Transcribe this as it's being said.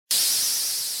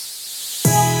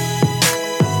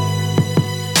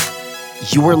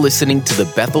You are listening to the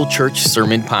Bethel Church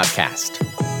Sermon Podcast,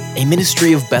 a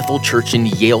ministry of Bethel Church in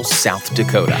Yale, South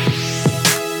Dakota.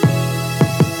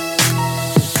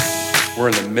 We're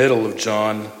in the middle of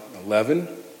John 11.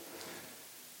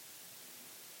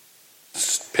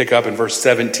 Let's pick up in verse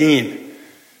 17.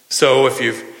 We're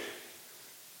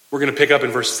going to pick up in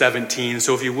verse 17.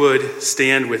 So if you would,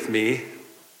 stand with me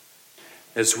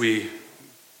as we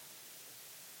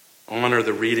honor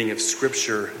the reading of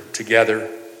Scripture together.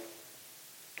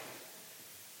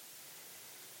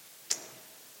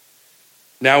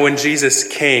 Now when Jesus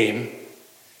came,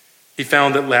 he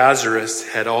found that Lazarus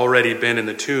had already been in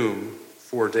the tomb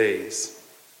 4 days.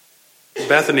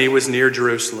 Bethany was near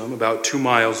Jerusalem, about 2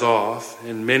 miles off,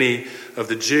 and many of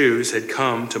the Jews had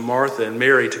come to Martha and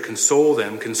Mary to console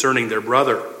them concerning their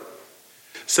brother.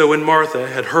 So when Martha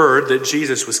had heard that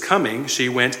Jesus was coming, she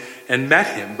went and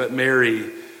met him, but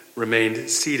Mary remained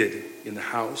seated in the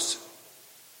house.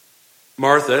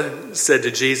 Martha said to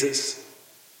Jesus,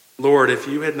 "Lord, if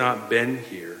you had not been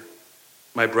here,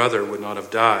 my brother would not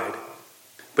have died.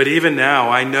 But even now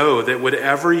I know that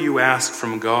whatever you ask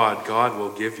from God, God will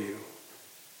give you."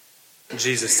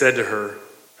 Jesus said to her,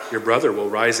 "Your brother will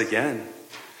rise again."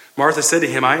 Martha said to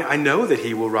him, I know that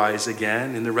he will rise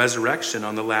again in the resurrection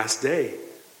on the last day.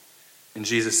 And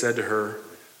Jesus said to her,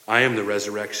 "I am the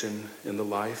resurrection and the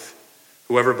life.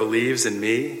 Whoever believes in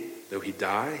me, though he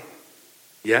die,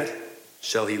 yet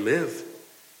shall he live.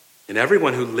 And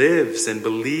everyone who lives and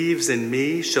believes in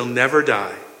me shall never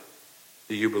die.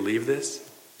 Do you believe this?"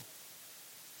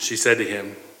 She said to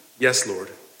him, "Yes, Lord,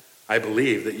 I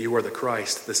believe that you are the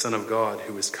Christ, the Son of God,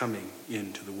 who is coming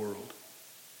into the world."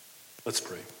 Let's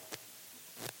pray.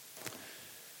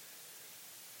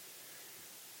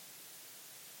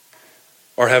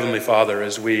 Our Heavenly Father,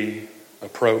 as we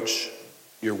approach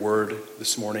your word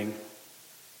this morning,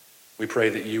 we pray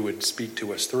that you would speak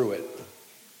to us through it.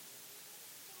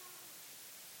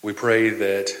 We pray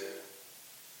that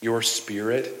your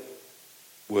Spirit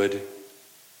would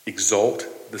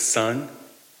exalt the Son.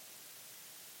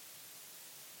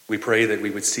 We pray that we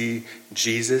would see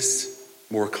Jesus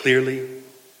more clearly.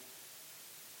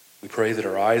 We pray that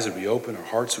our eyes would be open, our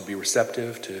hearts would be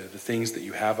receptive to the things that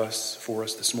you have for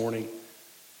us this morning.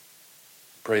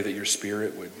 Pray that your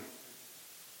Spirit would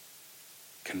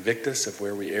convict us of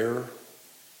where we err,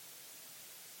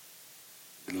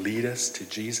 and lead us to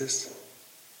Jesus.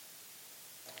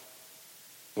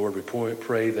 Lord, we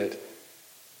pray that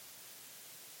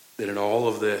in all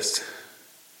of this,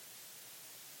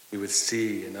 we would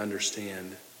see and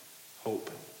understand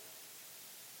hope,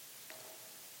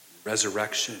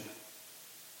 resurrection,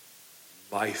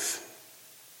 life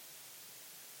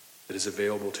that is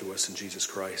available to us in Jesus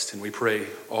Christ. And we pray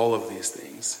all of these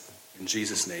things in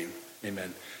Jesus' name.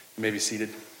 Amen. You may be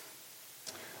seated.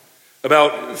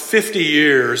 About 50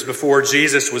 years before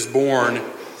Jesus was born,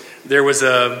 there was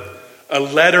a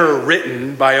letter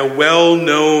written by a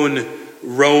well-known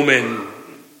Roman.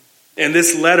 And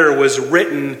this letter was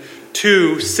written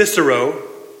to Cicero.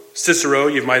 Cicero,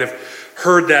 you might have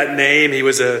heard that name. He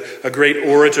was a great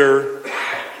orator.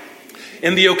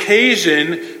 And the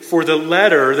occasion for the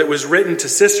letter that was written to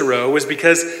Cicero was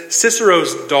because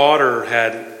Cicero's daughter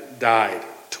had died.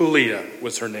 Tullia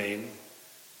was her name.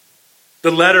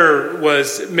 The letter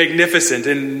was magnificent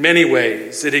in many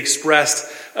ways. It expressed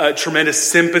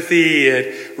tremendous sympathy.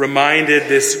 It reminded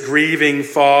this grieving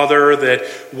father that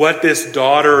what this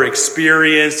daughter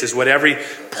experienced is what every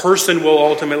person will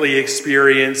ultimately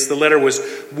experience. The letter was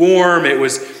warm. It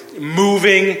was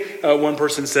moving. One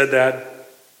person said that.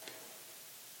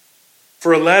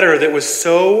 For a letter that was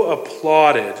so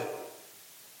applauded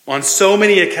on so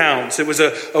many accounts, it was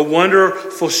a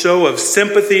wonderful show of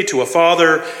sympathy to a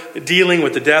father dealing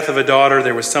with the death of a daughter.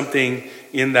 There was something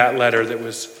in that letter that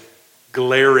was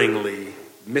glaringly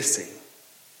missing.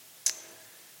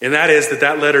 And that is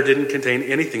that letter didn't contain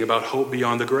anything about hope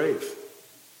beyond the grave.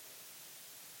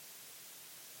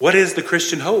 What is the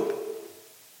Christian hope?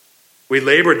 We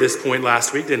labored this point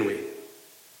last week, didn't we?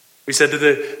 We said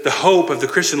that the hope of the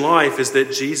Christian life is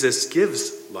that Jesus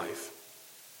gives life.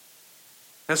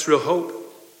 That's real hope.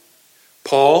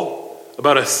 Paul,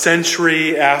 about a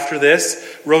century after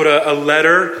this, wrote a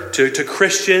letter to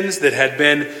Christians that had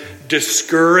been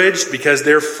discouraged because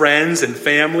their friends and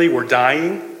family were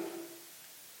dying.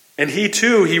 And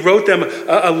he wrote them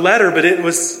a letter, but it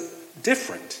was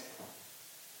different.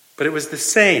 But it was the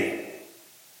same.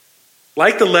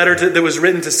 Like the letter that was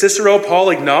written to Cicero, Paul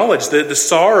acknowledged the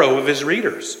sorrow of his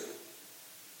readers.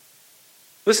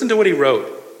 Listen to what he wrote,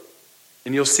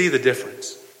 and you'll see the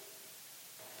difference.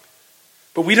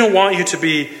 "But we don't want you to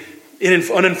be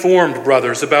uninformed,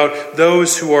 brothers, about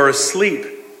those who are asleep,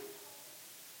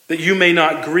 that you may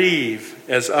not grieve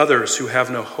as others who have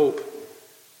no hope.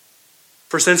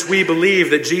 For since we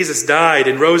believe that Jesus died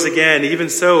and rose again, even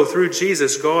so, through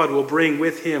Jesus, God will bring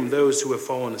with him those who have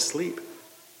fallen asleep.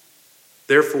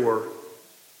 Therefore,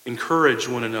 encourage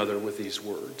one another with these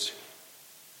words.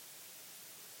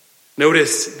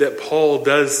 Notice that Paul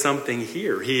does something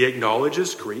here. He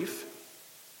acknowledges grief.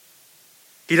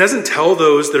 He doesn't tell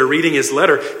those that are reading his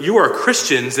letter, you are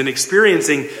Christians and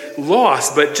experiencing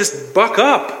loss, but just buck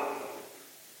up.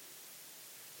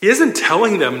 He isn't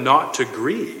telling them not to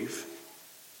grieve.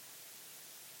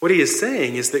 What he is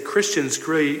saying is that Christians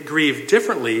grieve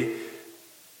differently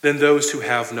than those who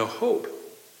have no hope.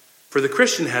 For the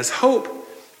Christian has hope,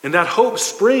 and that hope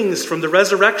springs from the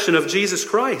resurrection of Jesus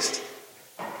Christ.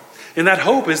 And that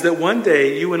hope is that one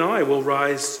day you and I will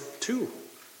rise too.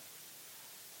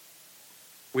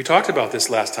 We talked about this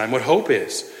last time, what hope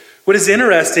is. What is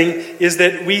interesting is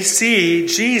that we see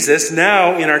Jesus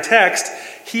now in our text.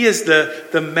 He is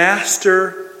the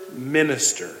master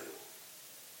minister.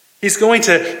 He's going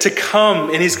to come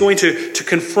and he's going to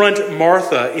confront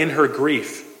Martha in her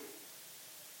grief.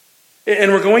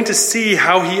 And we're going to see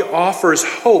how he offers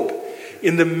hope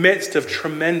in the midst of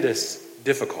tremendous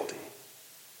difficulty.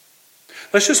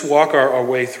 Let's just walk our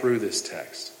way through this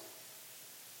text.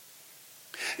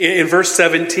 In verse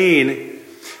 17,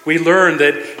 we learn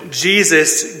that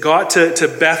Jesus got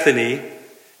to Bethany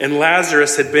and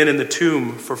Lazarus had been in the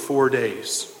tomb for 4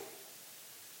 days.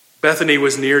 Bethany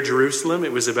was near Jerusalem.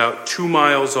 It was about 2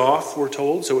 miles off, we're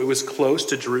told, so it was close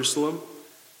to Jerusalem,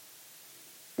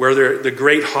 where the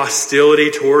great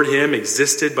hostility toward him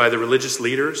existed by the religious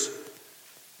leaders.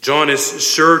 John is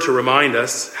sure to remind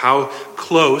us how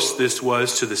close this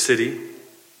was to the city.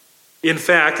 In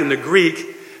fact, in the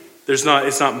Greek, it's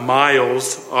not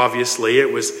miles, obviously.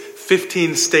 It was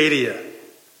 15 stadia,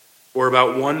 or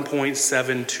about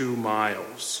 1.72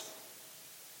 miles.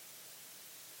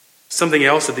 Something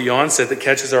else at the onset that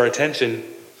catches our attention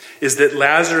is that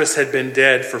Lazarus had been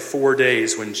dead for 4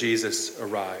 days when Jesus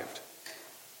arrived.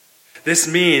 This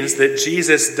means that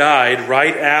Jesus died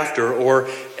right after or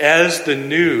as the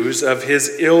news of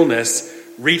his illness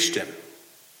reached him,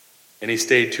 and he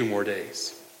stayed 2 more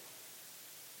days.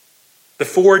 The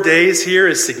 4 days here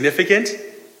is significant.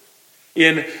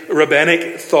 In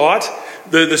rabbinic thought,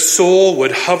 the soul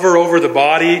would hover over the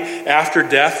body after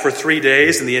death for 3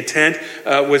 days, and the intent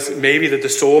was maybe that the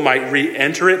soul might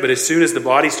re-enter it, but as soon as the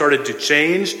body started to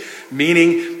change,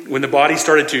 meaning when the body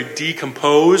started to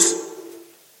decompose,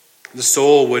 the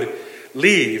soul would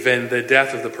leave, and the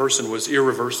death of the person was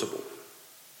irreversible.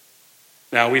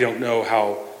 Now, we don't know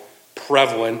how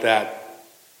prevalent that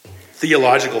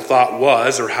theological thought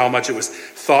was or how much it was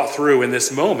thought through in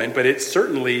this moment, but it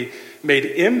certainly made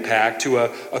impact to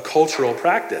a cultural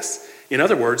practice. In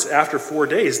other words, after 4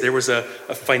 days, there was a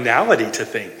finality to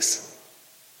things.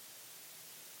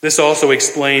 This also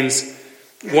explains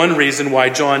one reason why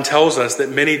John tells us that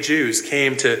many Jews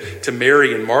came to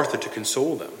Mary and Martha to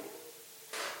console them.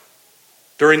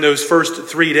 During those first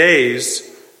 3 days,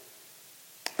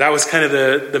 that was kind of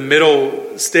the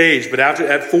middle stage. But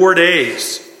at 4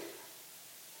 days,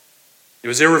 it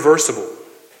was irreversible.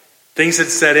 Things had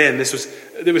set in.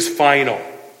 It was final.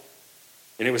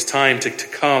 And it was time to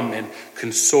come and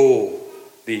console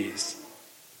these.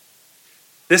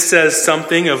 This says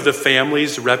something of the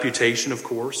family's reputation, of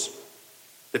course,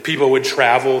 that people would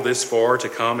travel this far to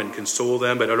come and console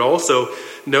them. But it also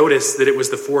noticed that it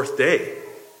was the 4th day.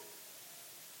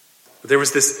 There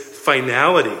was this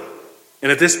finality.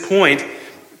 And at this point,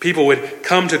 people would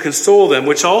come to console them,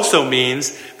 which also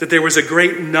means that there was a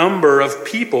great number of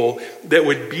people that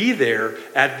would be there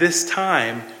at this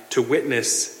time to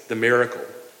witness the miracle.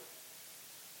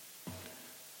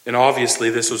 And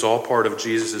obviously, this was all part of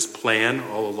Jesus' plan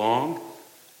all along.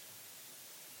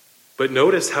 But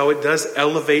notice how it does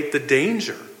elevate the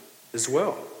danger as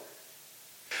well.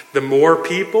 The more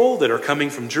people that are coming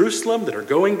from Jerusalem, that are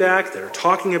going back, that are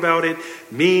talking about it,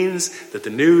 means that the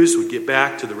news would get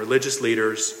back to the religious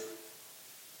leaders.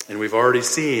 And we've already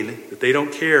seen that they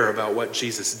don't care about what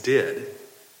Jesus did.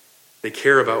 They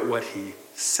care about what he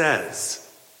says.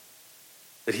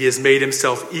 That he has made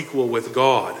himself equal with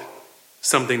God,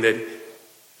 something that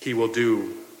he will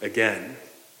do again.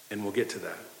 And we'll get to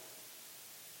that.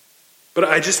 But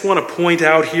I just want to point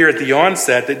out here at the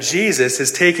onset that Jesus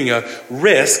is taking a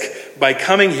risk by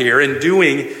coming here and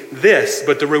doing this.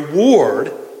 But the reward,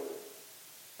 and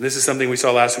this is something we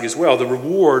saw last week as well, the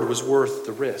reward was worth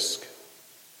the risk.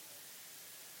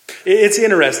 It's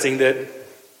interesting that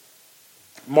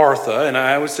Martha, and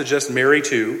I would suggest Mary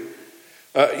too,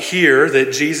 hear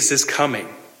that Jesus is coming.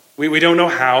 We don't know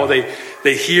how.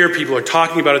 They hear people are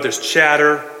talking about it. There's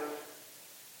chatter.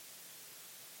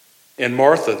 And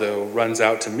Martha, though, runs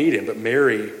out to meet him, but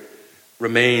Mary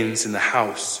remains in the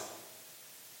house.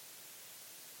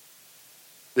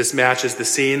 This matches the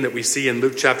scene that we see in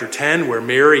Luke chapter 10, where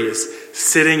Mary is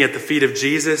sitting at the feet of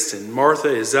Jesus and Martha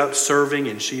is up serving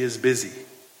and she is busy.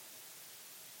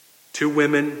 Two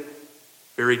women,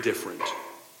 very different.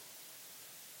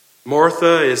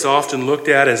 Martha is often looked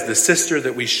at as the sister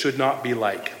that we should not be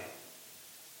like.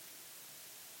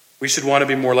 We should want to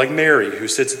be more like Mary, who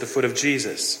sits at the foot of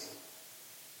Jesus,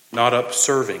 not up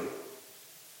serving.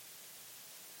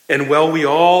 And while we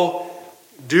all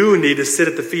do need to sit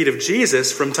at the feet of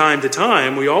Jesus from time to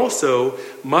time, we also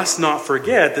must not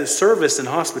forget that service and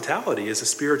hospitality is a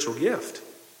spiritual gift.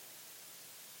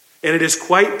 And it is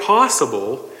quite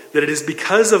possible that it is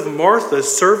because of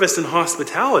Martha's service and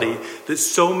hospitality that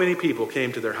so many people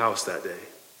came to their house that day.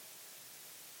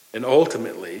 And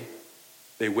ultimately,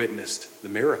 they witnessed the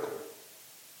miracle.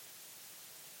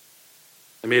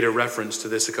 I made a reference to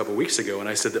this a couple weeks ago, and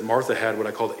I said that Martha had what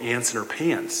I called ants in her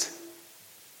pants.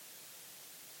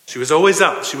 She was always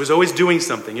up. She was always doing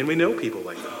something, and we know people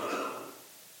like that.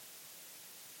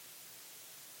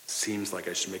 Seems like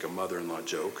I should make a mother-in-law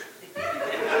joke.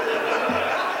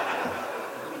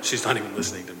 She's not even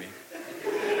listening to me.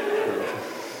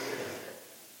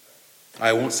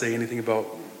 I won't say anything about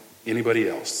anybody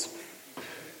else.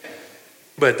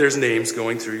 But there's names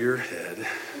going through your head.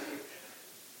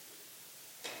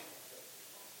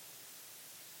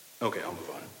 Okay, I'll move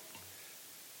on.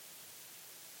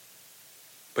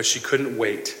 But she couldn't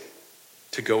wait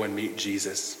to go and meet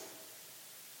Jesus.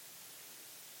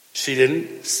 She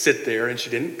didn't sit there and she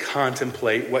didn't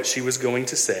contemplate what she was going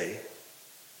to say.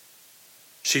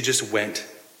 She just went.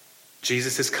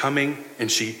 Jesus is coming,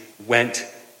 and she went.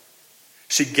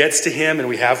 She gets to him, and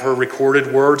we have her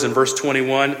recorded words in verse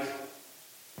 21.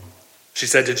 She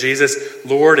said to Jesus,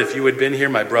 "Lord, if you had been here,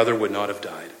 my brother would not have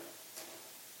died."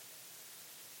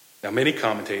 Now, many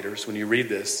commentators, when you read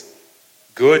this,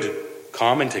 good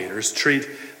commentators treat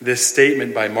this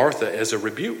statement by Martha as a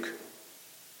rebuke.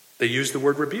 They use the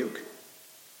word rebuke.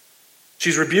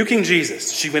 She's rebuking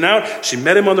Jesus. She went out, she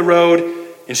met him on the road,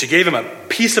 and she gave him a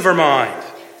piece of her mind.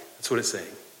 That's what it's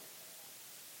saying.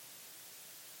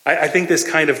 I think this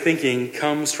kind of thinking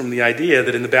comes from the idea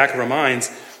that in the back of our minds,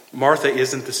 Martha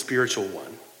isn't the spiritual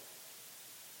one.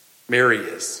 Mary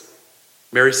is.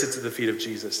 Mary sits at the feet of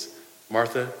Jesus.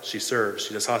 Martha, she serves.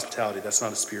 She does hospitality. That's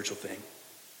not a spiritual thing.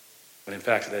 But in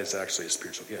fact, that is actually a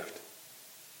spiritual gift.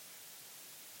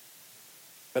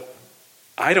 But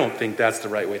I don't think that's the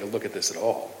right way to look at this at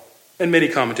all. And many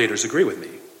commentators agree with me.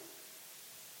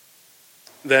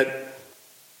 That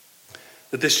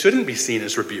this shouldn't be seen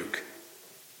as rebuke.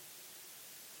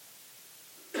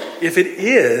 If it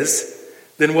is,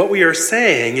 then what we are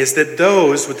saying is that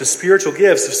those with the spiritual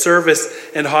gifts of service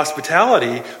and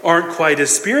hospitality aren't quite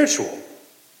as spiritual.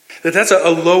 That's a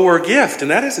lower gift, and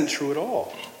that isn't true at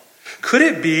all. Could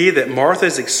it be that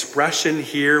Martha's expression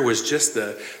here was just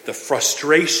the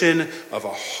frustration of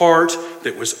a heart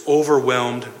that was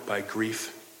overwhelmed by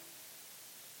grief?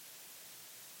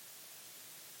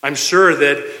 I'm sure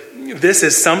that this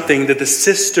is something that the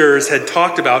sisters had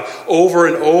talked about over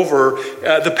and over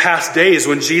the past days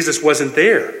when Jesus wasn't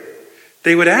there.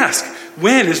 They would ask,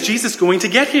 when is Jesus going to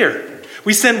get here?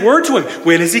 We sent word to him.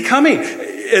 When is he coming?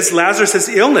 As Lazarus'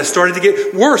 illness started to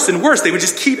get worse and worse, they would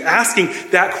just keep asking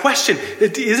that question.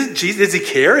 Does he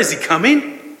care? Is he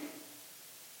coming?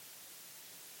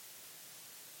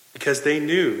 Because they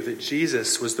knew that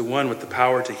Jesus was the one with the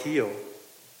power to heal.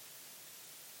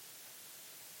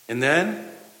 And then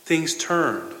things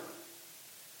turned.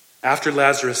 After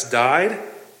Lazarus died,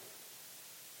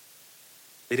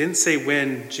 they didn't say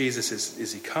when Jesus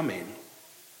is he coming.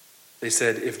 They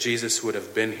said if Jesus would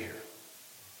have been here.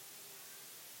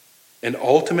 And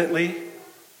ultimately,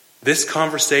 this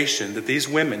conversation that these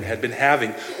women had been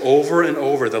having over and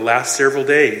over the last several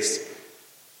days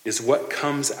is what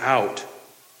comes out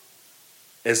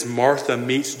as Martha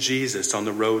meets Jesus on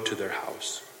the road to their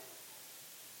house.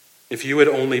 If you had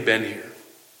only been here.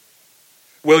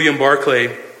 William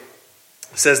Barclay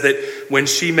says that when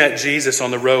she met Jesus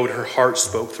on the road, her heart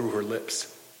spoke through her lips.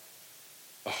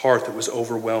 A heart that was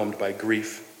overwhelmed by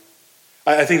grief.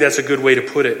 I think that's a good way to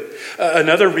put it.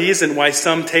 Another reason why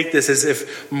some take this as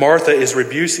if Martha is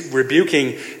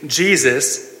rebuking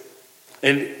Jesus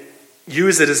and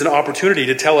use it as an opportunity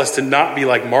to tell us to not be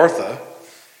like Martha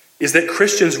is that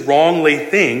Christians wrongly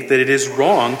think that it is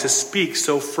wrong to speak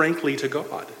so frankly to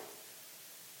God.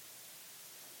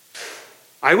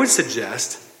 I would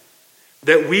suggest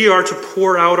that we are to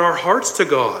pour out our hearts to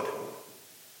God.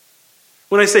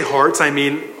 When I say hearts, I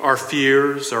mean our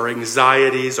fears, our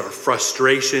anxieties, our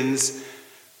frustrations,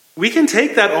 We can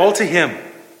take that all to him.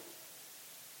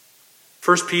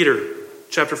 1 Peter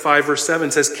chapter 5, verse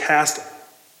 7 says,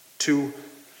 to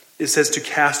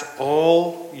cast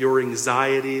all your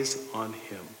anxieties on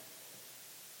him.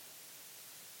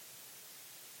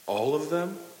 All of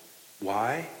them.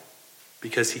 Why?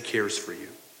 Because he cares for you.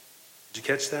 Did you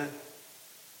catch that?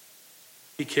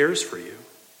 He cares for you.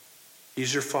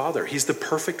 He's your father. He's the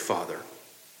perfect father.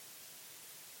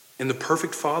 And the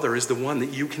perfect father is the one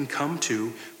that you can come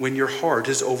to when your heart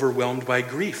is overwhelmed by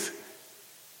grief.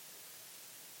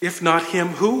 If not him,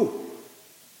 who?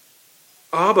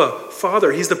 Abba,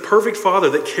 Father. He's the perfect father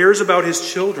that cares about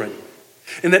his children.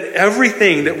 And that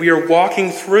everything that we are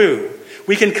walking through,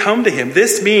 we can come to him.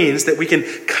 This means that we can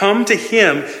come to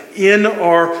him in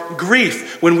our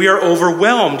grief when we are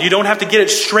overwhelmed. You don't have to get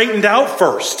it straightened out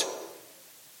first.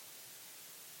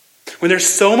 When there's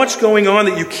so much going on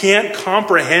that you can't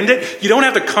comprehend it, you don't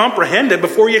have to comprehend it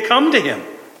before you come to him.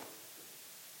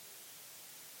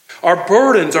 Our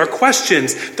burdens, our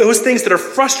questions, those things that are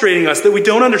frustrating us that we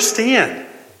don't understand.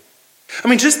 I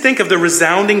mean, just think of the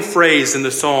resounding phrase in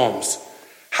the Psalms.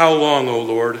 How long, O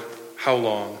Lord? How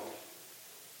long?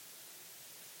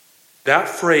 That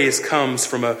phrase comes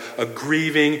from a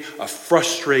grieving, a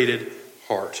frustrated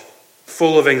heart,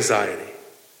 full of anxiety.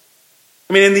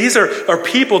 I mean, and these are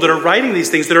people that are writing these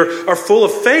things that are full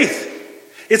of faith.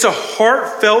 It's a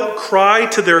heartfelt cry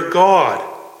to their God.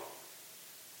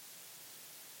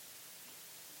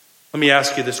 Let me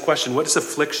ask you this question. What does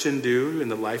affliction do in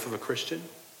the life of a Christian?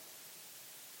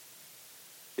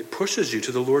 It pushes you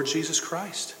to the Lord Jesus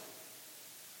Christ.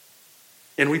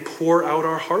 And we pour out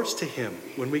our hearts to him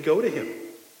when we go to him.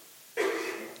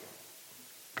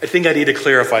 I think I need to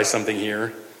clarify something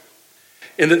here.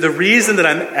 And the reason that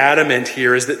I'm adamant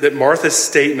here is that Martha's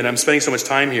statement, I'm spending so much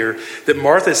time here, that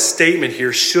Martha's statement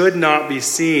here should not be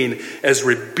seen as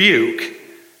rebuke,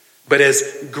 but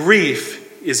as grief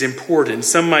is important.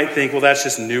 Some might think, well, that's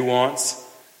just nuance.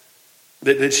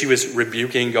 That she was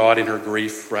rebuking God in her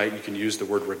grief, right? You can use the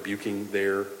word rebuking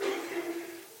there.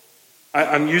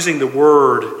 I'm using the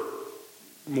word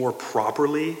more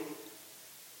properly,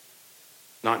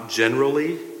 not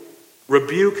generally.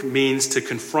 Rebuke means to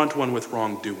confront one with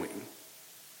wrongdoing,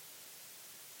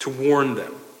 to warn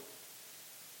them.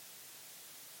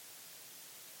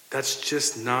 That's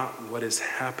just not what is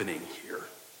happening here.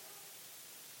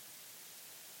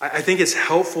 I think it's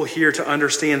helpful here to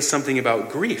understand something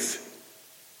about grief.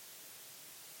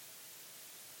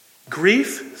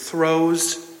 Grief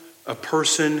throws a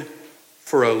person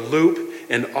for a loop,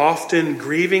 and often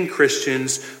grieving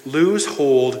Christians lose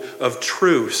hold of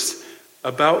truths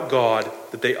about God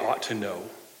that they ought to know.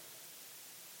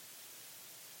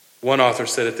 One author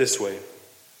said it this way: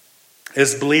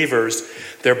 as believers,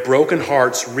 their broken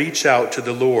hearts reach out to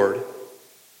the Lord,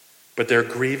 but their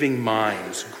grieving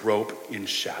minds grope in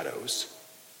shadows.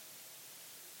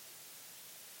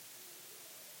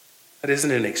 That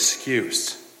isn't an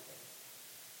excuse.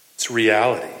 It's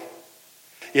reality.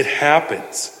 It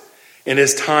happens. And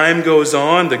as time goes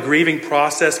on, the grieving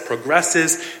process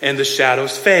progresses and the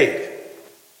shadows fade.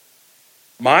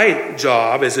 My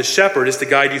job as a shepherd is to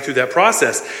guide you through that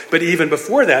process. But even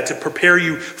before that, to prepare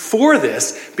you for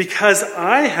this, because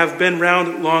I have been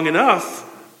around long enough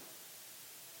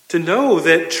to know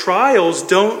that trials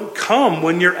don't come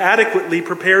when you're adequately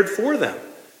prepared for them.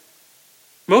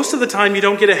 Most of the time, you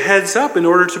don't get a heads up in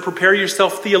order to prepare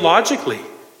yourself theologically.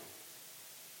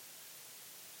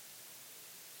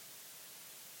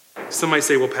 Some might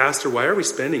say, well, Pastor, why are we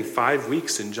spending 5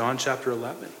 weeks in John chapter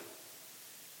 11?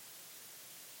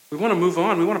 We want to move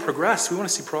on. We want to progress. We want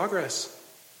to see progress.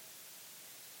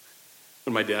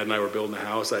 When my dad and I were building a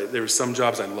house, there were some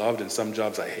jobs I loved and some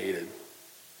jobs I hated.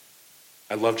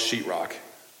 I loved sheetrock.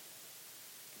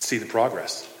 See the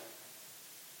progress.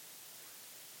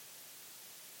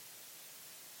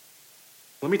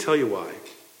 Let me tell you why.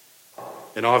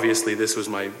 And obviously, this was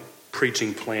my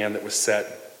preaching plan that was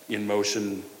set in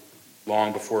motion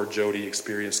long before Jody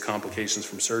experienced complications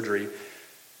from surgery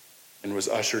and was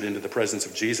ushered into the presence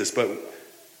of Jesus. But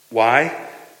why?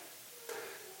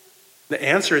 The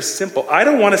answer is simple. I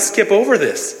don't want to skip over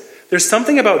this. There's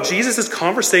something about Jesus'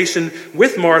 conversation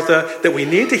with Martha that we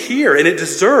need to hear, and it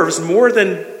deserves more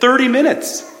than 30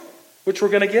 minutes, which we're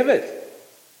going to give it.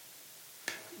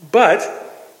 But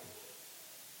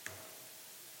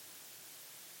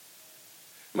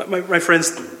my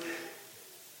friends,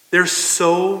 there's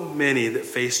so many that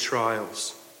face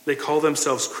trials. They call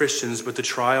themselves Christians, but the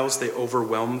trials, they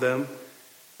overwhelm them,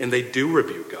 and they do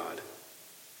rebuke God.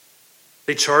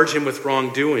 They charge him with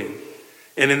wrongdoing,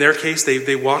 and in their case,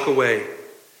 they walk away.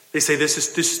 They say,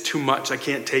 this is too much. I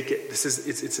can't take it.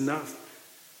 It's enough.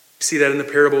 See that in the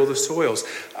parable of the soils.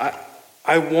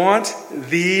 I want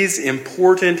these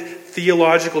important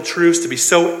theological truths to be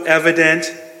so evident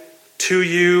to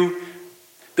you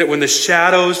that when the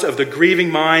shadows of the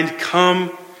grieving mind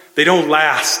come, they don't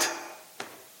last.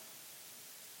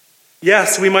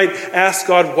 Yes, we might ask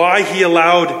God why he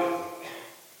allowed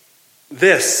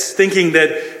this, thinking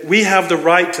that we have the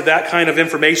right to that kind of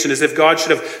information, as if God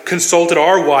should have consulted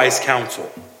our wise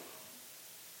counsel.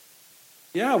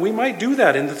 Yeah, we might do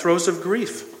that in the throes of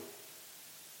grief.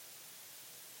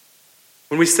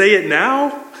 When we say it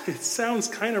now, it sounds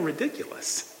kind of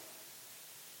ridiculous.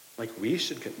 Like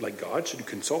God should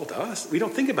consult us. We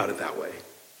don't think about it that way.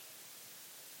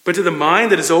 But to the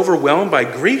mind that is overwhelmed by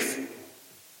grief,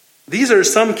 these are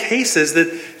some cases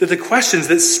that the questions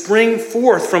that spring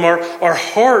forth from our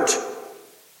heart.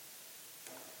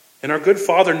 And our good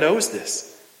Father knows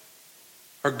this.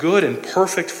 Our good and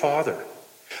perfect Father.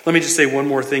 Let me just say one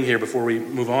more thing here before we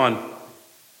move on.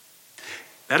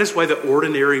 That is why the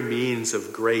ordinary means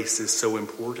of grace is so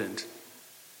important.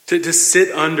 To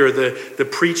sit under the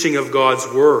preaching of God's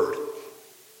word.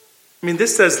 I mean,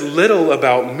 this says little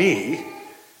about me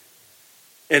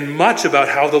and much about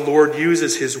how the Lord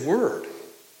uses his word.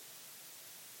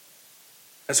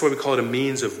 That's why we call it a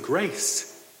means of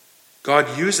grace.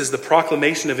 God uses the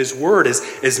proclamation of his word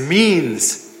as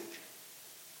means.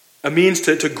 A means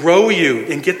to grow you,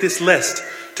 and get this list,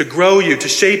 to grow you, to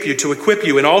shape you, to equip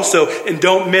you, and also, and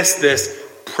don't miss this,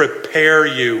 prepare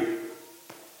you.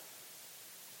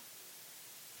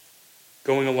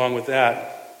 Going along with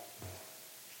that,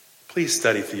 please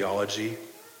study theology.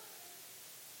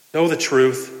 Know the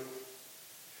truth.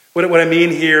 What I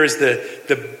mean here is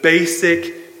the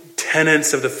basic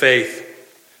tenets of the faith.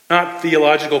 Not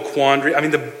theological quandary. I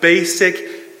mean the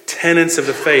basic tenets of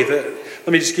the faith.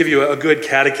 Let me just give you a good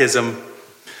catechism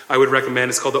I would recommend.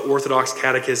 It's called the Orthodox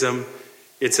Catechism.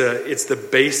 It's the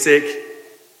basic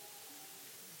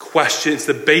question. It's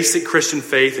the basic Christian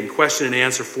faith in question and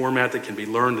answer format that can be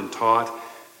learned and taught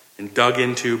and dug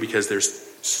into because there's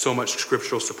so much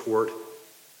scriptural support.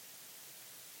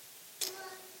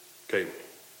 Okay.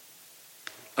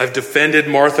 I've defended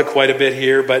Martha quite a bit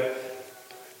here, but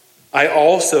I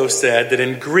also said that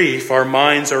in grief, our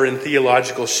minds are in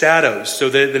theological shadows. So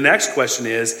the next question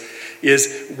is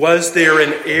was there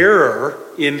an error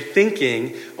in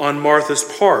thinking on Martha's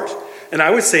part? And I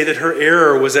would say that her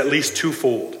error was at least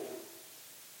twofold.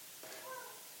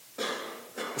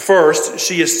 First,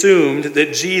 she assumed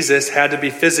that Jesus had to be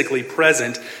physically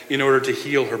present in order to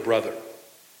heal her brother.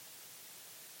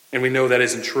 And we know that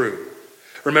isn't true.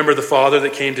 Remember the father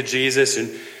that came to Jesus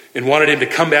and wanted him to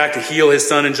come back to heal his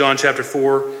son in John chapter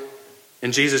 4?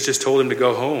 And Jesus just told him to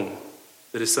go home,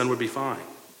 that his son would be fine.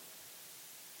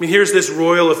 I mean, here's this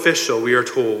royal official, we are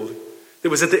told, that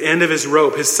was at the end of his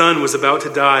rope. His son was about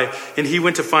to die, and he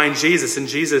went to find Jesus, and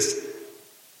Jesus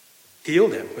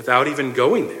healed him without even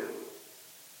going there.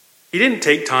 He didn't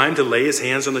take time to lay his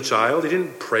hands on the child. He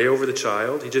didn't pray over the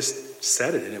child. He just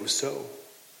said it, and it was so.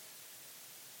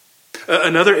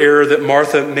 Another error that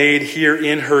Martha made here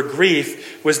in her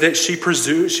grief was that she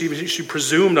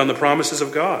presumed on the promises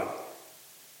of God.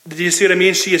 Do you see what I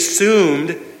mean? She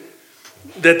assumed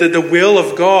that the will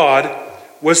of God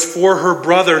was for her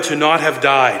brother to not have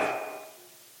died.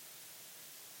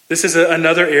 This is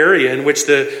another area in which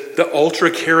the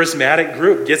ultra-charismatic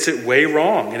group gets it way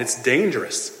wrong, and it's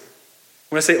dangerous.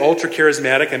 When I say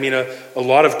ultra-charismatic, I mean a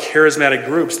lot of charismatic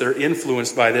groups that are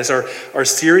influenced by this are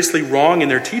seriously wrong in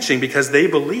their teaching because they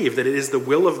believe that it is the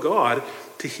will of God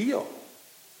to heal.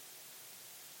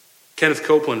 Kenneth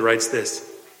Copeland writes this: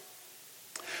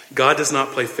 God does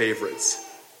not play favorites.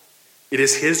 It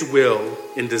is his will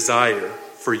and desire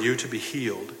for you to be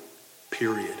healed,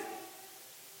 period.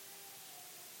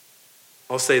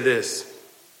 I'll say this: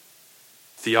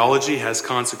 theology has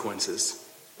consequences.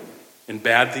 And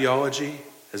bad theology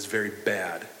has very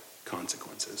bad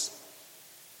consequences.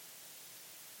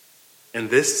 And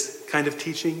this kind of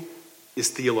teaching is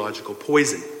theological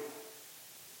poison.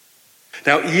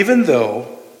 Now, even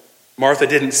though Martha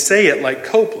didn't say it like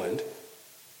Copeland,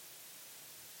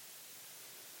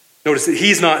 notice that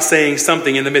he's not saying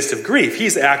something in the midst of grief.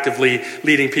 He's actively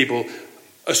leading people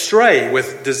astray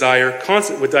with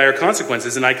dire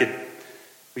consequences, and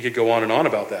we could go on and on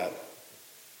about that.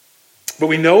 But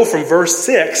we know from verse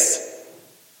 6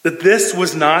 that this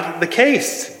was not the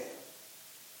case.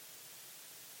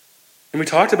 And we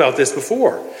talked about this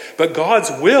before. But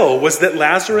God's will was that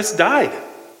Lazarus died.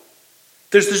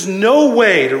 There's no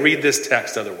way to read this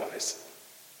text otherwise.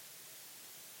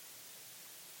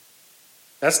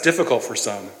 That's difficult for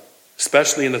some,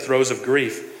 especially in the throes of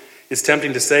grief. It's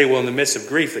tempting to say, well, in the midst of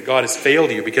grief, that God has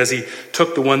failed you because he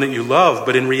took the one that you love.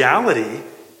 But in reality,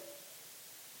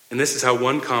 and this is how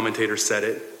one commentator said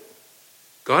it,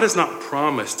 God has not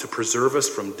promised to preserve us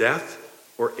from death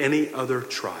or any other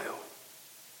trial.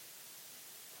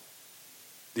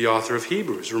 The author of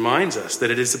Hebrews reminds us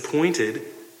that it is appointed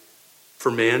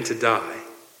for man to die.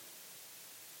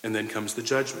 And then comes the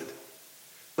judgment.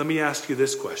 Let me ask you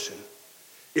this question.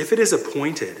 If it is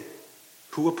appointed,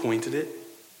 who appointed it?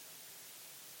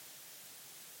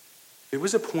 It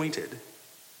was appointed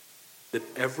that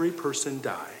every person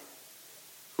die.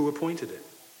 Who appointed it?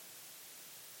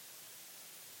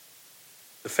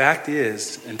 The fact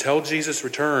is, until Jesus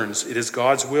returns, it is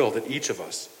God's will that each of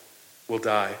us will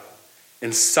die.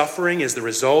 And suffering is the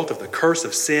result of the curse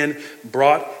of sin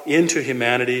brought into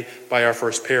humanity by our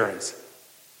first parents.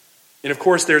 And of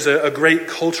course, there's a great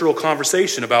cultural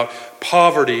conversation about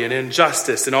poverty and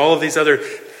injustice and all of these other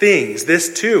things.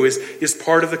 This too is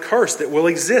part of the curse that will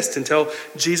exist until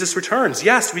Jesus returns.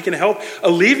 Yes, we can help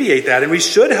alleviate that, and we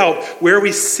should help where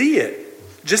we see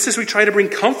it, just as we try to bring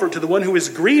comfort to the one who is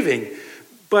grieving.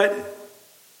 But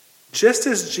just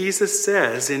as Jesus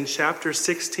says in chapter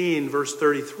 16, verse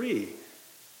 33,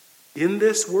 in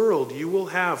this world you will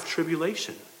have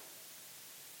tribulation.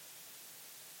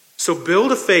 So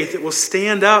build a faith that will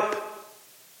stand up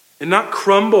and not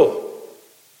crumble.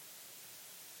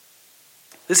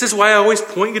 This is why I always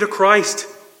point you to Christ.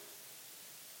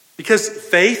 Because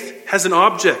faith has an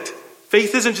object.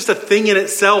 Faith isn't just a thing in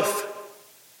itself.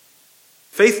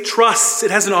 Faith trusts. It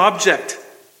has an object.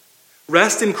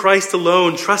 Rest in Christ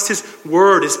alone. Trust his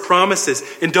word, his promises,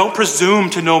 and don't presume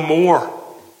to know more.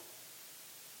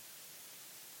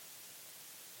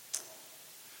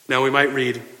 Now we might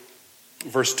read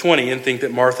verse 20 and think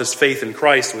that Martha's faith in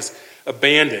Christ was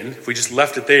abandoned if we just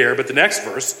left it there. But the next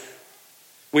verse,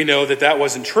 we know that that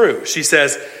wasn't true. She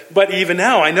says, but even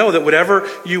now I know that whatever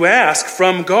you ask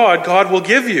from God, God will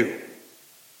give you.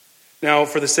 Now,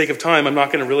 for the sake of time, I'm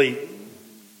not going to really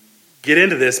get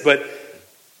into this, but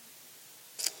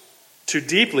too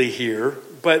deeply here.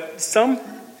 But some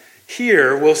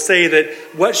here will say that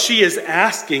what she is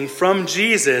asking from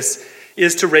Jesus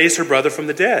is to raise her brother from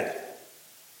the dead.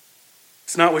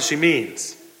 It's not what she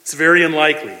means. It's very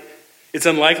unlikely. It's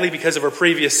unlikely because of her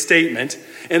previous statement.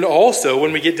 And also,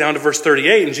 when we get down to verse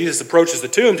 38 and Jesus approaches the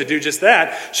tomb to do just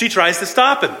that, she tries to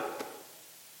stop him,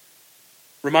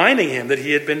 reminding him that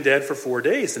he had been dead for 4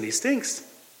 days and he stinks.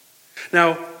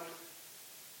 Now,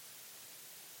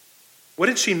 what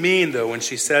did she mean, though, when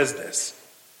she says this?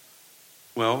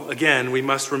 Well, again, we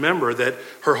must remember that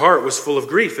her heart was full of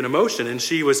grief and emotion, and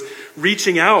she was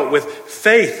reaching out with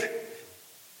faith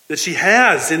that she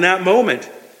has in that moment.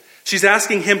 She's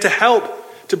asking him to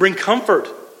help, to bring comfort.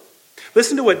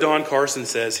 Listen to what Don Carson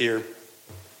says here.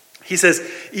 He says,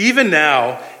 even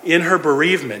now, in her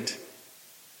bereavement,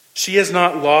 she has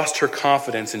not lost her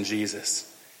confidence in Jesus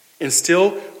and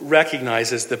still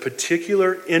recognizes the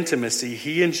particular intimacy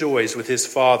he enjoys with his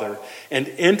Father, and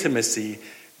intimacy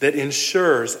that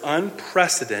ensures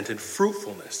unprecedented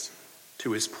fruitfulness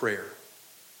to his prayer.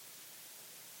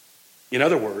 In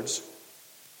other words,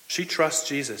 she trusts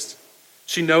Jesus.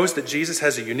 She knows that Jesus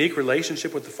has a unique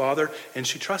relationship with the Father, and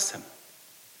she trusts him.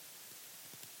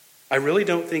 I really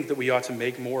don't think that we ought to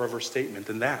make more of her statement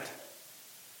than that.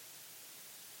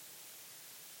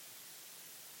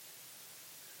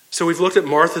 So we've looked at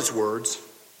Martha's words.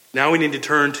 Now we need to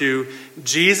turn to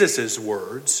Jesus'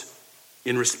 words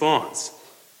in response.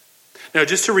 Now,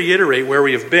 just to reiterate where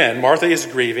we have been, Martha is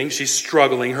grieving. She's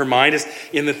struggling. Her mind is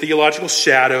in the theological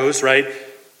shadows, right?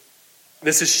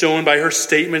 This is shown by her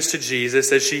statements to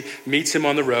Jesus as she meets him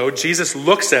on the road. Jesus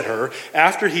looks at her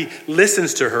after he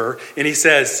listens to her, and he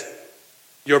says,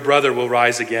 your brother will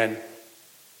rise again.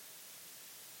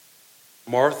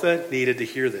 Martha needed to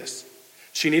hear this.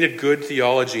 She needed good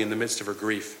theology in the midst of her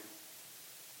grief.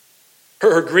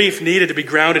 Her grief needed to be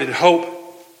grounded in hope.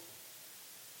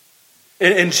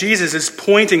 And Jesus is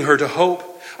pointing her to hope.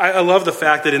 I love the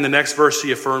fact that in the next verse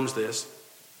she affirms this.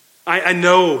 I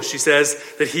know, she says,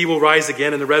 that he will rise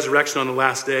again in the resurrection on the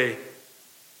last day.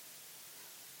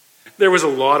 There was a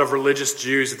lot of religious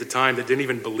Jews at the time that didn't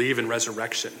even believe in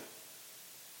resurrection.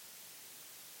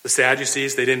 The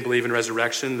Sadducees, they didn't believe in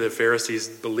resurrection. The Pharisees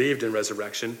believed in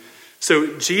resurrection.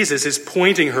 So Jesus is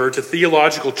pointing her to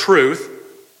theological truth,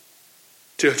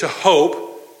 to hope,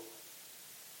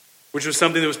 which was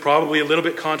something that was probably a little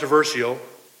bit controversial,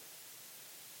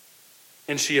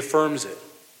 and she affirms it.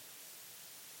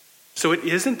 So it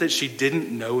isn't that she didn't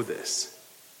know this,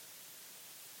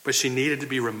 but she needed to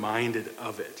be reminded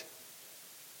of it.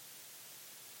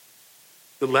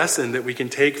 The lesson that we can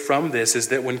take from this is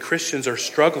that when Christians are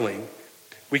struggling,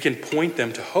 we can point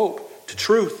them to hope, to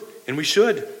truth, and we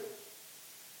should.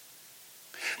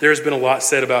 There's been a lot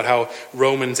said about how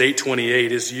Romans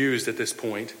 8:28 is used at this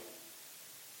point.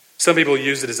 Some people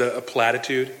use it as a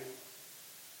platitude.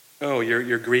 Oh,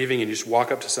 you're grieving and you just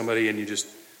walk up to somebody and you just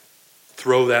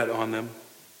throw that on them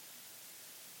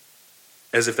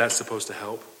as if that's supposed to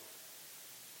help.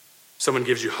 Someone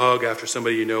gives you a hug after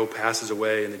somebody you know passes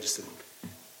away and they just say,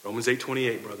 Romans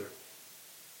 8:28, brother.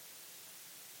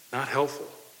 Not helpful.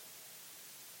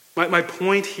 My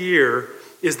point here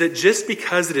is that just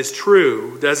because it is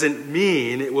true doesn't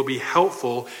mean it will be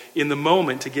helpful in the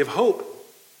moment to give hope.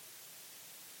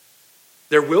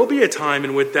 There will be a time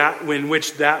in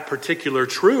which that particular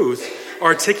truth,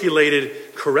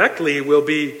 articulated correctly, will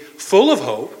be full of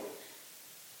hope.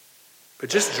 But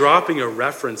just dropping a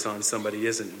reference on somebody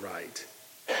isn't right.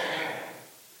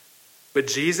 But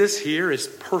Jesus here is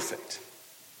perfect.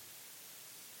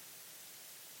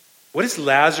 What is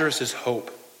Lazarus'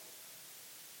 hope?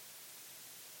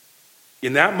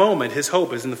 In that moment, his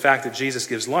hope is in the fact that Jesus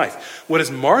gives life. What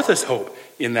is Martha's hope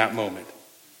in that moment?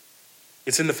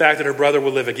 It's in the fact that her brother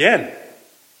will live again.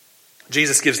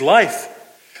 Jesus gives life.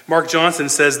 Mark Johnson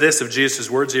says this of Jesus'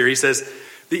 words here. He says,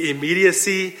 the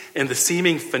immediacy and the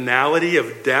seeming finality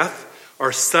of death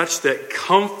are such that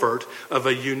comfort of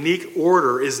a unique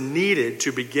order is needed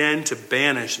to begin to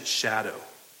banish its shadow.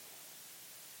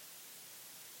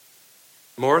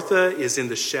 Martha is in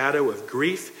the shadow of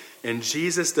grief, and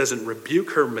Jesus doesn't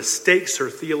rebuke her mistakes, her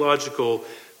theological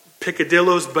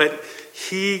picadillos, but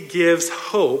he gives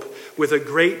hope with a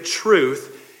great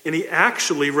truth, and he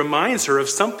actually reminds her of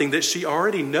something that she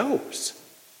already knows.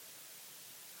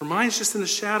 Her mind's just in the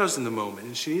shadows in the moment,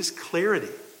 and she needs clarity.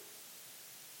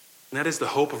 And that is the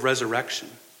hope of resurrection.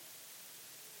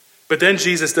 But then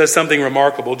Jesus does something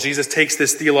remarkable. Jesus takes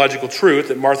this theological truth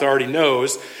that Martha already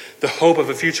knows, the hope of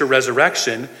a future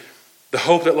resurrection, the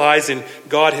hope that lies in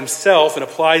God himself, and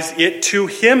applies it to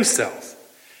himself.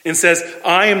 And says,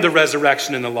 I am the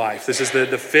resurrection and the life. This is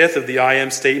the fifth of the I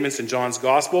am statements in John's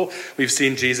gospel. We've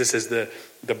seen Jesus as the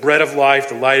bread of life,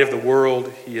 the light of the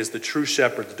world. He is the true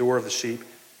shepherd, the door of the sheep.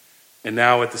 And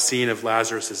now at the scene of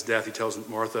Lazarus' death, he tells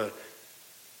Martha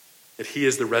that he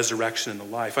is the resurrection and the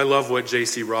life. I love what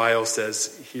J.C. Ryle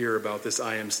says here about this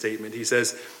I am statement. He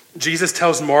says, Jesus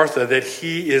tells Martha that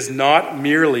he is not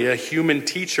merely a human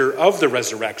teacher of the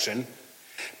resurrection,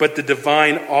 but the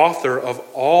divine author of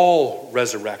all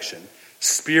resurrection,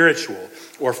 spiritual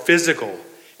or physical,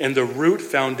 and the root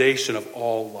foundation of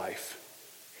all life.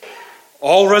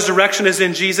 All resurrection is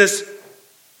in Jesus,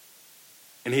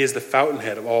 and he is the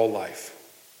fountainhead of all life.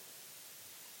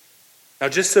 Now,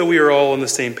 just so we are all on the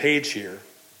same page here,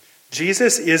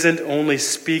 Jesus isn't only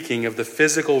speaking of the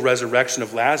physical resurrection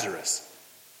of Lazarus,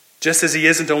 just as he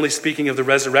isn't only speaking of the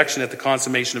resurrection at the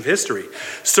consummation of history.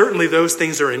 Certainly those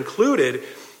things are included,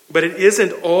 but it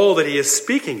isn't all that he is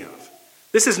speaking of.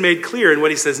 This is made clear in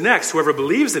what he says next. Whoever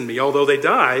believes in me, although they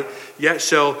die, yet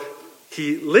shall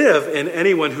he live, and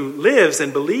anyone who lives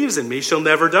and believes in me shall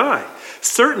never die.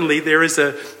 Certainly there is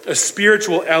a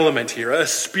spiritual element here, a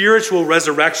spiritual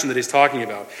resurrection that he's talking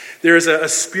about. There is a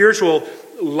spiritual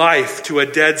life to a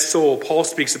dead soul. Paul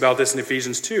speaks about this in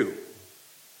Ephesians 2.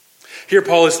 Here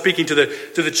Paul is speaking to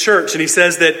the church, and he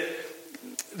says that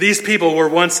these people were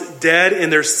once dead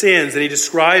in their sins, and he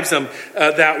describes them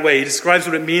that way. He describes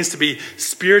what it means to be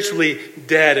spiritually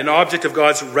dead, an object of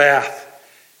God's wrath.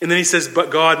 And then he says,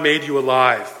 but God made you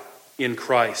alive in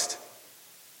Christ.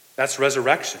 That's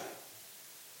resurrection.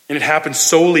 And it happens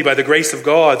solely by the grace of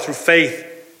God through faith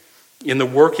in the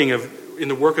work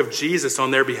of Jesus on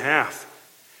their behalf.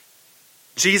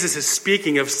 Jesus is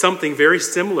speaking of something very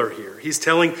similar here. He's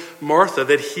telling Martha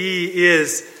that he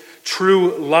is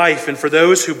true life. And for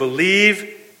those who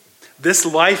believe, this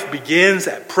life begins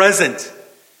at present.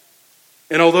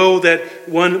 And although that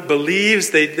one believes,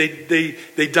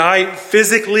 they die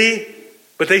physically,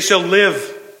 but they shall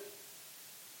live.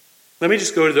 Let me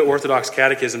just go to the Orthodox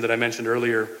Catechism that I mentioned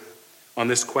earlier on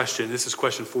this question. This is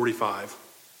question 45.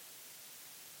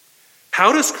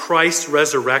 How does Christ's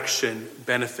resurrection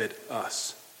benefit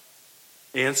us?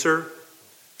 Answer,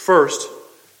 first,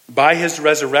 by his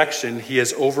resurrection, he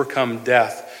has overcome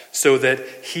death so that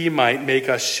he might make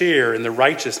us share in the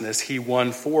righteousness he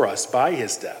won for us by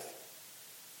his death.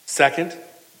 Second,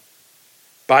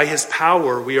 by his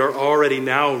power, we are already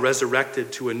now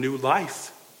resurrected to a new life.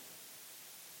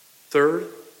 Third,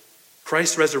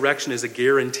 Christ's resurrection is a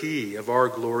guarantee of our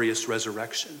glorious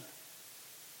resurrection.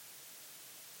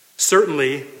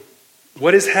 Certainly,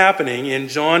 what is happening in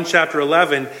John chapter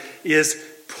 11 is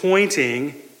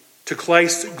pointing to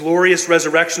Christ's glorious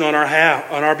resurrection on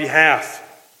our behalf.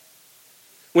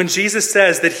 When Jesus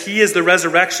says that he is the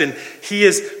resurrection, he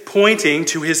is pointing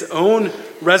to his own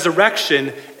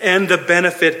resurrection and the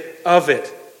benefit of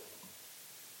it.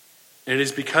 And it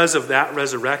is because of that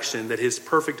resurrection that his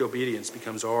perfect obedience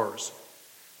becomes ours,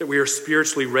 that we are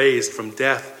spiritually raised from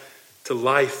death to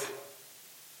life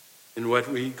in what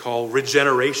we call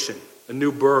regeneration, a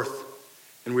new birth,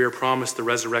 and we are promised the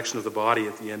resurrection of the body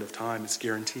at the end of time. It's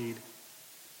guaranteed.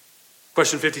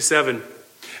 Question 57,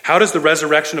 how does the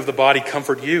resurrection of the body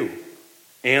comfort you?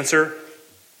 Answer,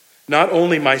 not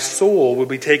only my soul will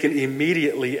be taken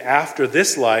immediately after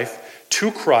this life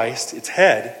to Christ, its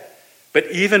head, but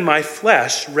even my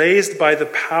flesh, raised by the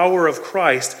power of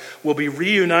Christ, will be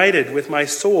reunited with my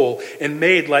soul and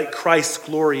made like Christ's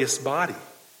glorious body.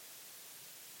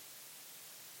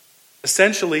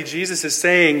 Essentially, Jesus is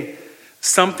saying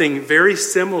something very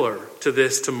similar to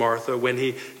this to Martha when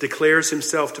he declares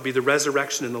himself to be the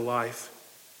resurrection and the life.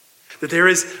 That there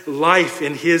is life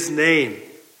in his name.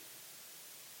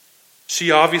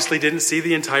 She obviously didn't see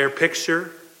the entire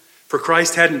picture, for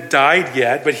Christ hadn't died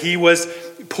yet, but he was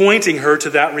pointing her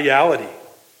to that reality.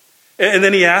 And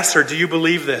then he asked her, do you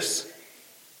believe this?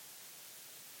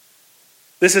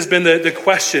 This has been the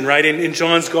question, right, in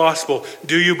John's gospel.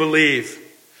 Do you believe?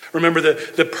 Remember,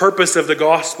 the purpose of the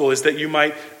gospel is that you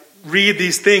might read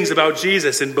these things about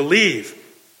Jesus and believe.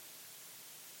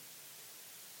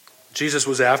 Jesus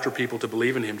was after people to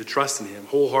believe in him, to trust in him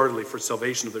wholeheartedly for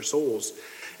salvation of their souls.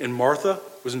 And Martha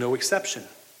was no exception.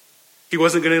 He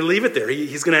wasn't going to leave it there.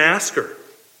 He's going to ask her.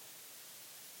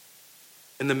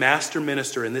 And the master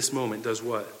minister in this moment does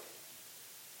what?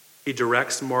 He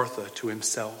directs Martha to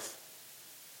himself.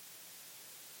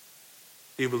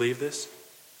 Do you believe this?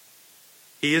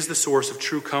 He is the source of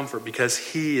true comfort because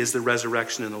he is the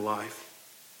resurrection and the life.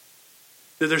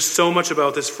 There's so much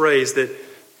about this phrase that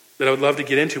I would love to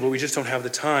get into, but we just don't have the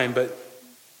time. But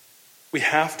we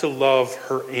have to love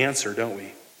her answer, don't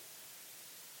we?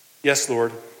 Yes,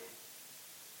 Lord,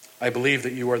 I believe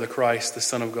that you are the Christ, the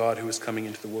Son of God, who is coming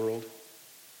into the world.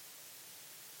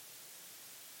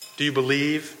 Do you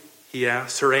believe? He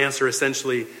asks. Her answer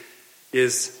essentially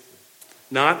is,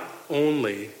 not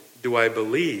only do I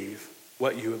believe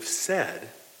what you have said,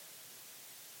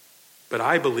 but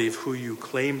I believe who you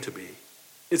claim to be.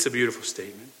 It's a beautiful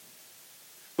statement.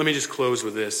 Let me just close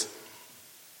with this.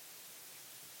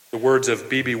 The words of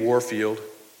B.B. Warfield.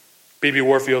 B.B.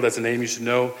 Warfield, that's a name you should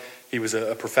know. He was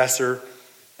a professor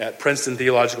at Princeton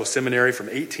Theological Seminary from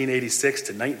 1886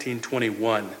 to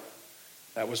 1921.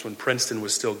 That was when Princeton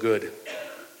was still good.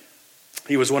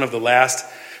 He was one of the last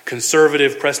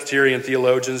conservative Presbyterian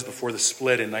theologians before the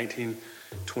split in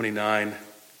 1929,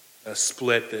 a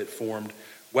split that formed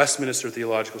Westminster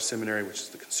Theological Seminary, which is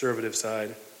the conservative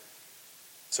side.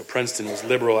 So Princeton was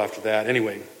liberal after that.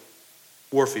 Anyway,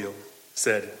 Warfield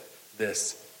said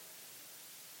this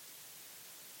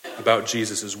about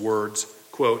Jesus' words,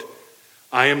 quote,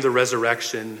 I am the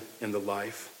resurrection and the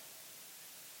life.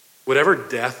 Whatever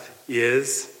death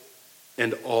is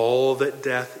and all that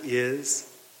death is,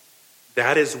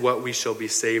 that is what we shall be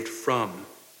saved from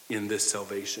in this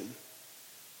salvation.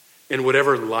 And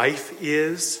whatever life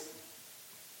is,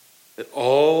 that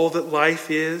all that life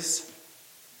is,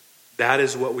 that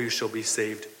is what we shall be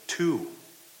saved to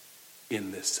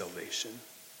in this salvation.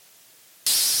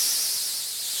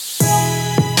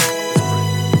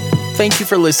 Thank you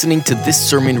for listening to this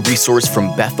sermon resource from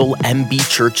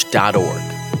BethelMBChurch.org.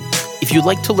 If you'd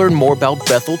like to learn more about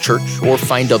Bethel Church or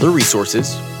find other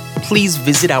resources, please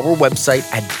visit our website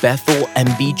at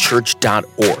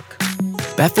BethelMBChurch.org.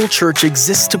 Bethel Church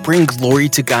exists to bring glory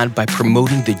to God by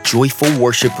promoting the joyful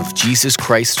worship of Jesus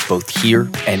Christ both here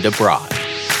and abroad.